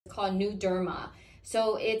called NuDerma.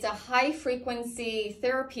 So it's a high frequency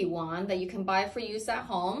therapy wand that you can buy for use at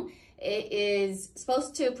home. It is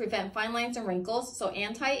supposed to prevent fine lines and wrinkles, so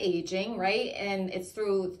anti-aging, right? And it's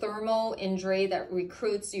through thermal injury that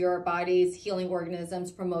recruits your body's healing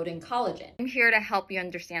organisms, promoting collagen. I'm here to help you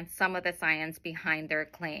understand some of the science behind their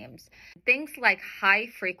claims. Things like high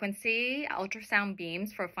frequency ultrasound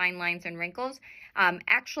beams for fine lines and wrinkles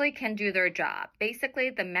actually can do their job. Basically,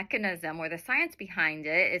 the mechanism or the science behind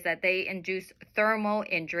it is that they induce thermal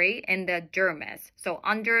injury in the dermis, so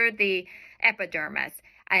under the epidermis.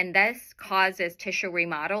 And this causes tissue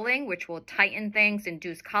remodeling, which will tighten things,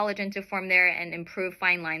 induce collagen to form there, and improve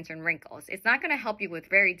fine lines and wrinkles. It's not going to help you with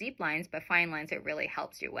very deep lines, but fine lines it really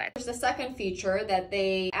helps you with. There's a second feature that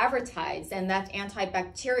they advertise, and that's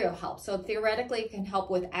antibacterial help. So theoretically, it can help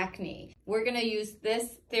with acne. We're going to use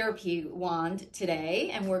this therapy wand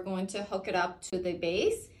today, and we're going to hook it up to the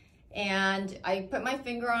base. And I put my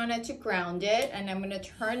finger on it to ground it, and I'm going to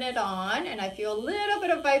turn it on, and I feel a little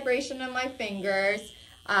bit of vibration in my fingers.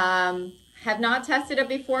 Have not tested it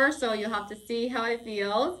before, so you'll have to see how it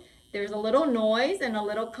feels. There's a little noise and a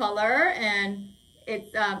little color, and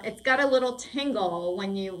it's got a little tingle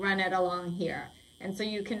when you run it along here. And so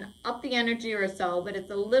you can up the energy or so, but it's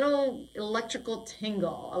a little electrical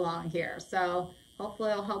tingle along here. So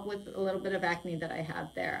hopefully it'll help with a little bit of acne that I have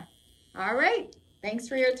there. All right, thanks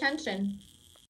for your attention.